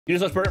You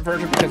just lost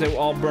furniture because they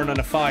all burned on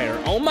a fire.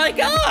 Oh my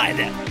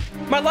god!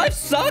 My life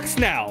sucks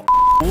now!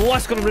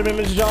 What's going on,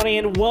 everyone? It's Johnny,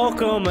 and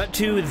welcome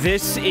to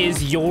This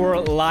Is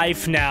Your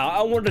Life Now.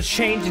 I wanted to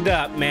change it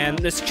up, man.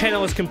 This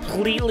channel is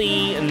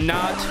completely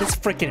not... This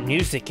freaking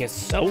music is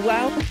so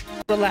loud.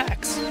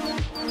 Relax.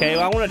 Okay,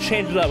 well, I want to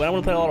change it up. I don't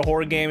want to play a lot of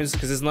horror games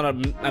because it's not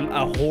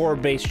a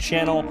horror-based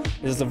channel.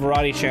 This is a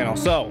variety channel.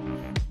 So,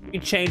 we're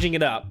changing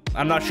it up.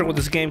 I'm not sure what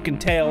this game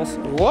entails.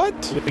 What?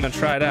 We're going to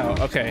try it out.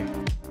 Okay.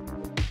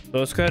 So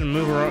let's go ahead and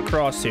move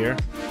across here.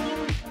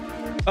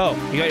 Oh,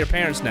 you got your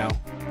parents now.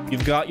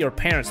 You've got your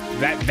parents.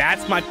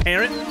 That's my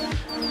parent?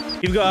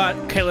 You've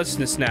got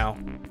carelessness now.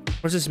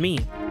 What does this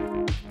mean?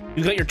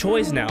 You've got your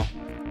toys now.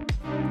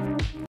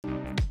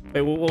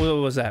 Wait, what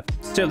was that?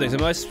 Siblings, it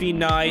must be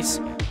nice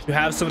to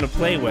have someone to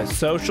play with.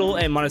 Social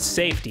and minus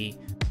safety.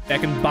 I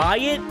can buy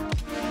it?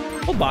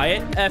 We'll buy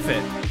it. F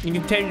it. You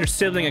can take your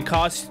sibling and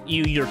cost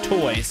you your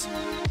toys.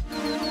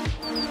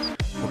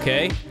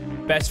 Okay.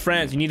 Best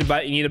friends. You need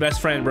a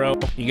best friend, bro.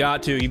 You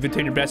got to. You've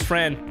obtained your best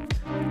friend.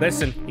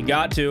 Listen, you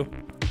got to.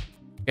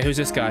 Okay, who's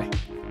this guy?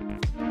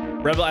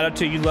 Rebel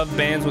attitude. You love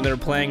bands when they're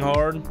playing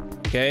hard.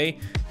 Okay.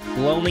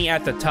 Lonely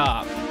at the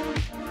top.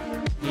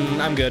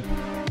 I'm good.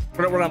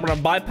 We're gonna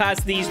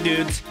bypass these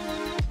dudes.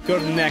 Go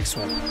to the next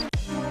one.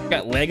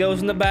 Got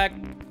Legos in the back.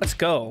 Let's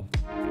go.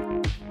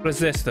 What is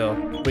this though?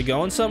 Are we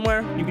going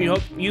somewhere?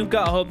 You've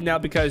got hope now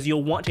because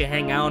you'll want to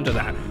hang on to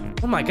that.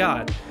 Oh my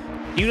god.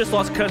 You just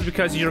lost cousins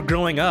because you're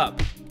growing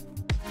up.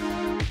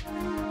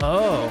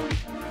 Oh.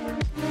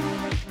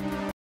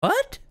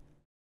 What?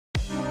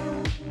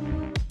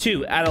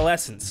 2,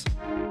 adolescence.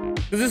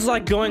 This is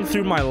like going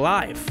through my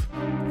life.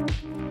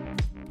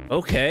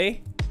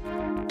 Okay.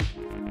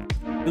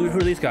 Who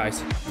are these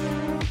guys?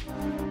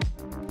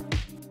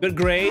 Good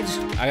grades.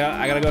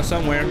 I gotta go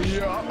somewhere.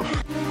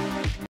 Yeah.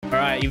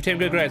 Alright, you've taken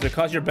good grades. They'll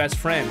cause your best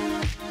friend.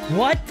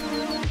 What?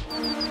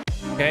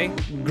 Okay,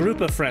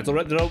 group of friends.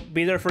 They'll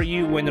be there for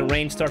you when the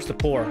rain starts to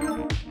pour.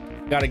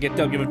 Gotta get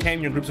them. You've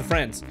obtained your groups of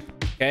friends.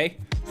 Okay,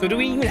 so do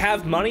we even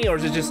have money, or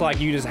is it just like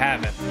you just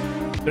have it?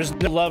 There's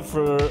no love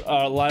for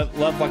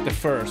love like the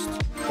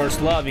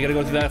first love. You gotta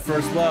go through that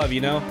first love,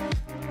 you know.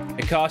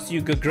 It costs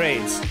you good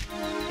grades.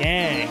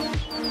 Dang.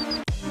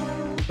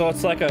 So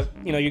it's like a,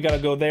 you know, you gotta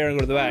go there and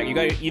go to the back.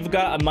 You've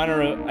got a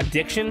minor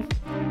addiction.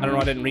 I don't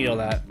know. I didn't read all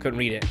that. Couldn't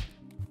read it.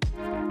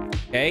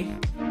 Okay.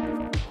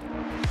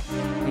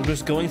 I'm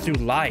just going through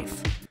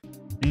life.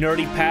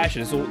 Nerdy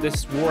passions. So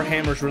this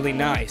Warhammer's really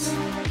nice.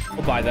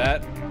 We'll buy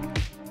that.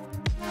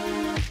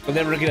 We'll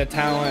never get a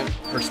talent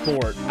for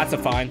sport. That's a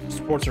fine.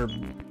 Sports are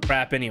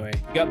crap anyway.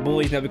 You got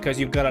bullies now because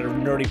you've got a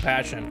nerdy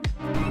passion.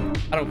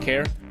 I don't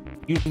care.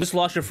 You just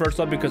lost your first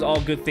love because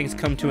all good things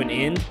come to an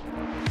end.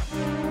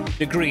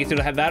 Degree. So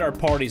to have that or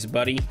parties,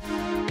 buddy.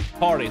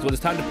 Parties. When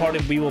it's time to party,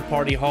 we will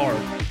party hard.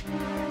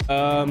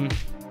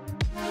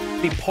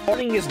 The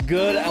partying is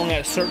good only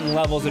at certain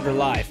levels of your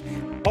life.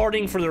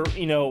 Partying for the,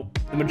 you know,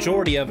 the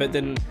majority of it,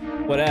 then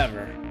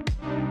whatever.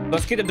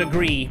 Let's get a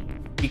degree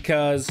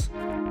because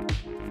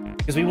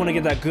we want to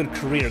get that good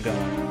career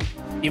going.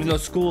 Even though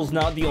school's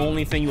not the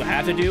only thing you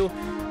have to do,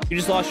 you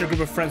just lost your group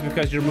of friends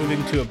because you're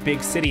moving to a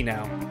big city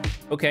now.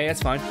 Okay,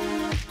 that's fine.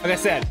 Like I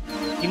said,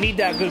 you need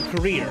that good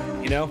career,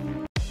 you know?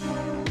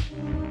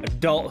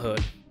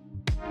 Adulthood.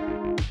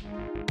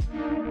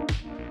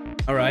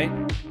 All right.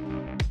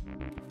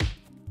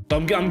 So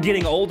I'm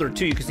getting older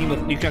too. You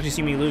can actually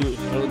see me lose.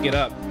 Get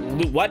up.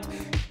 What?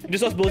 You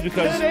just lost bullies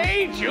because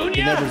you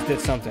never did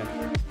something.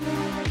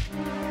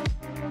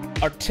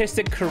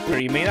 Artistic career.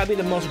 You may not be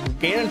the most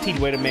guaranteed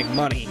way to make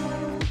money.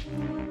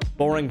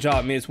 Boring job.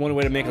 I mean, it's one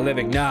way to make a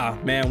living. Nah,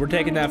 man. We're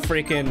taking that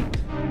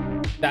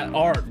that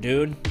art,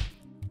 dude.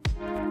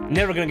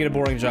 Never gonna get a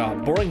boring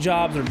job. Boring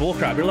jobs are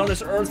bullcrap. You're on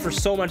this earth for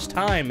so much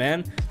time,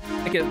 man.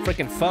 Make it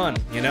freaking fun,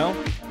 you know?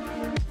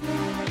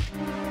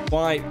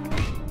 Why?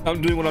 I'm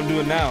doing what I'm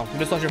doing now. You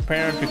just lost your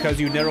parents because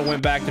you never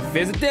went back to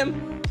visit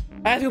them?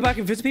 I have to go back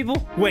and visit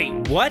people? Wait,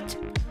 what?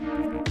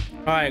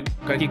 Alright,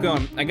 gotta keep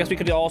going. I guess we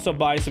could also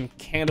buy some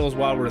candles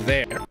while we're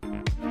there.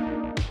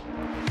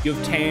 You've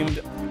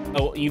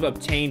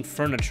obtained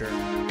furniture.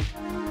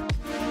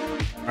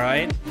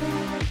 Alright.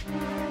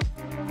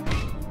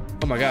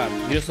 Oh my god.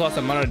 You just lost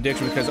a minor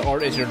addiction because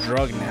art is your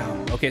drug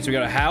now. Okay, so we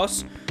got a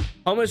house.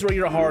 Home is where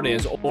your heart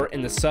is, or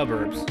in the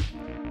suburbs.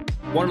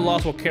 One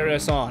loss will carry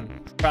us on.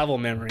 Travel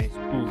memories.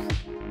 Oof.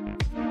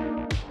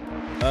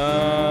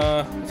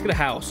 Let's get a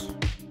house.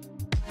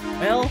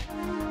 Well,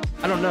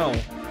 I don't know.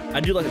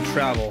 I do like to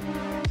travel,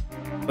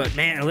 but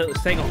man,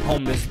 staying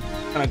home is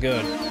kind of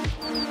good.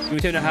 You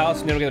return to a house,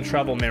 you never get the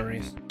travel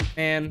memories.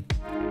 And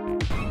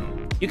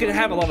you can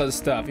have a lot of this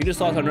stuff. You just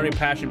lost a nerdy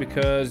passion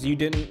because you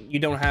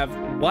don't have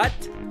what?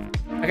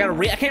 I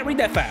can't read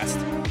that fast.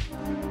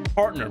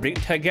 Partner. Be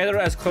together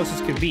as close as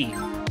can be.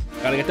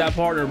 Gotta get that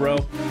partner, bro.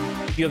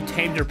 You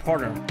obtained your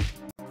partner.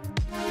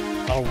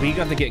 Are we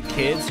gonna get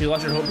kids? You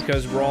lost your hope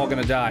because we're all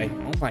gonna die.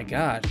 Oh my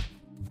god.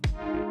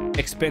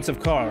 Expensive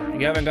car.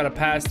 You haven't got a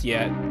pass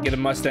yet. Get a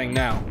Mustang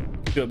now.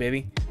 Do it,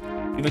 baby.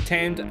 You've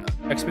obtained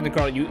expensive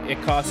car. It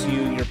costs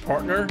you your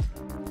partner.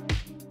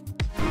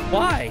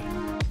 Why?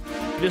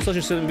 You just lost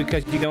your sibling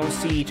because you don't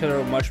see each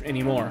other much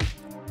anymore.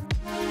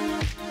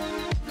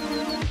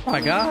 Oh my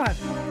god.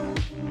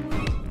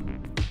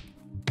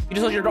 You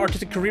just lost your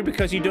artistic career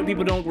because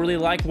people don't really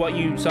like what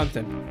you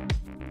something.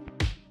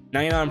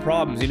 99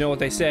 problems, you know what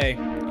they say.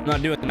 I'm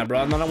not doing that, bro.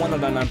 I'm not one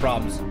of 99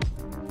 problems.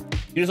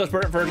 You just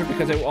lost furniture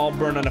because they all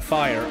burned on a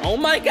fire. Oh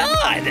my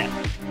god!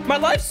 My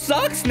life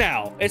sucks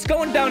now! It's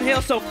going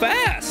downhill so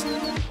fast!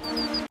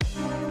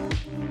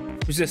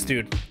 Who's this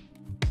dude?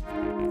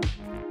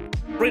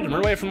 Freedom,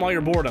 run away from all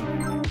your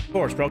boredom. Of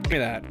course, bro, give me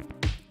that.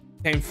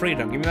 Came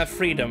freedom, give me that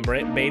freedom,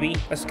 baby.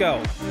 Let's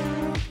go.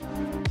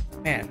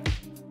 Man.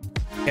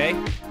 Okay.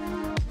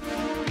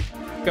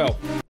 Go.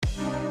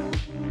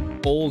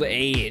 Old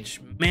age.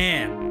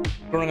 Man.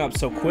 Growing up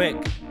so quick.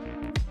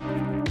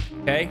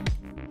 Okay.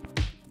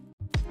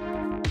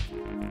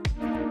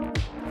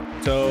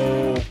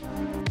 So,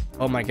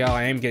 oh my god,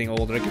 I am getting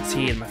older. I can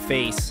see it in my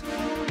face.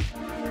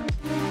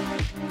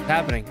 What's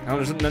happening?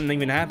 There's nothing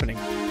even happening.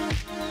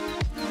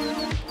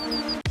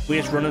 We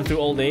just running through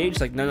old age?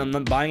 Like, I'm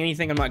not buying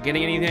anything, I'm not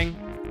getting anything?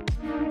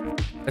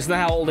 That's not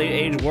how old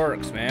age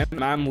works, man.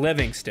 I'm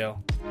living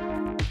still.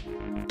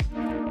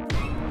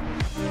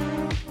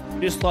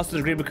 You just lost the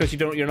degree because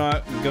you're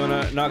not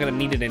gonna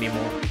need it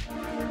anymore.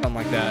 Something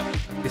like that.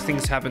 These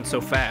things happen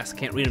so fast.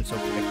 Can't read them so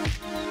quick.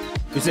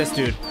 Who's this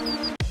dude?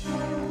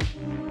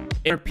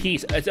 Inner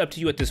peace. It's up to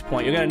you at this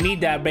point. You're gonna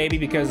need that, baby,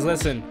 because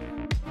listen,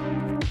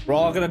 we're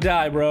all gonna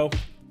die, bro.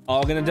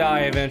 All gonna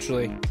die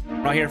eventually.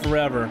 We're not here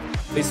forever,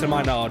 at least to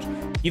my knowledge.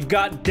 You've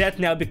got death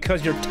now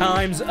because your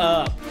time's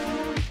up.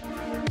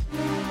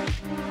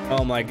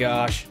 Oh my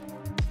gosh.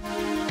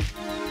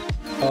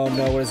 Oh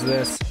no, what is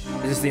this?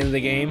 Is this the end of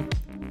the game?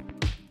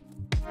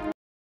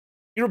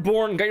 You were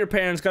born, got your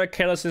parents, got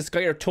carelessness,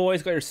 got your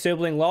toys, got your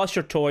sibling, lost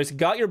your toys,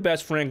 got your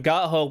best friend,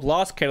 got hope,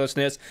 lost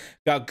carelessness,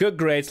 got good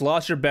grades,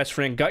 lost your best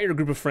friend, got your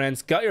group of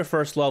friends, got your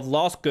first love,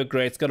 lost good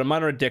grades, got a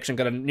minor addiction,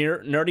 got a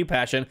nerdy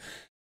passion,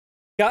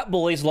 got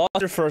bullies, lost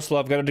your first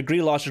love, got a degree,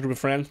 lost your group of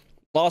friends,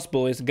 lost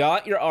bullies,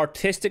 got your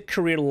artistic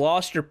career,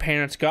 lost your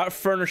parents, got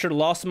furniture,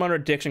 lost a minor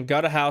addiction,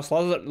 got a house,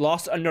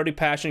 lost a nerdy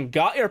passion,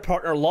 got your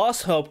partner,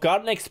 lost hope,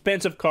 got an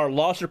expensive car,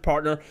 lost your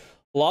partner,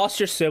 lost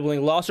your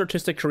sibling, lost your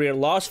artistic career,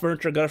 lost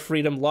furniture, got a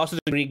freedom, lost a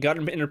degree, got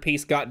an inner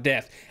peace, got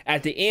death.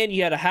 At the end,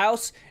 you had a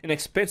house, an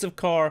expensive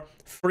car,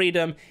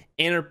 freedom,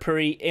 inner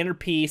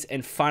peace,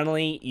 and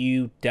finally,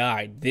 you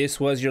died. This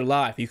was your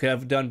life. You could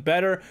have done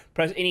better.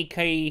 Press any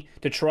key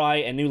to try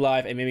a new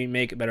life and maybe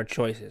make better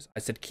choices.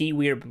 I said key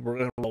weird, but we're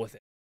gonna roll with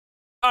it.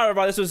 All right,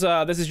 everybody,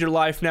 this is your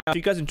life now. If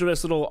you guys enjoy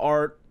this little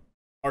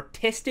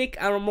artistic,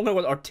 I don't know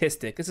what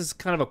artistic. This is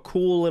kind of a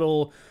cool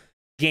little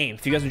game.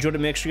 If you guys enjoyed it,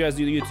 make sure you guys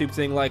do the YouTube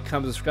thing, like,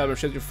 comment, subscribe, and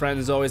share with your friends.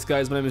 As always,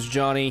 guys, my name is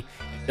Johnny,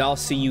 and I'll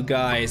see you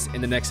guys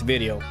in the next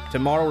video.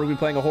 Tomorrow, we're going to be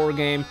playing a horror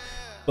game,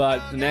 but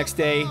the next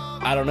day,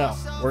 I don't know.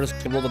 We're just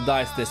going to roll the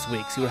dice this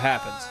week, see what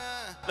happens.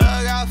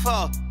 Look out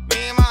for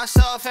me,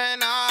 myself,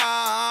 and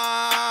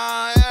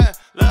I, yeah.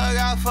 Look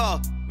out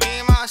for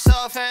me,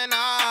 myself, and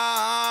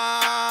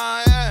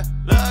I, yeah.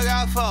 Look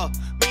out for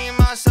me,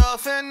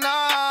 myself, and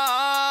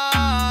I.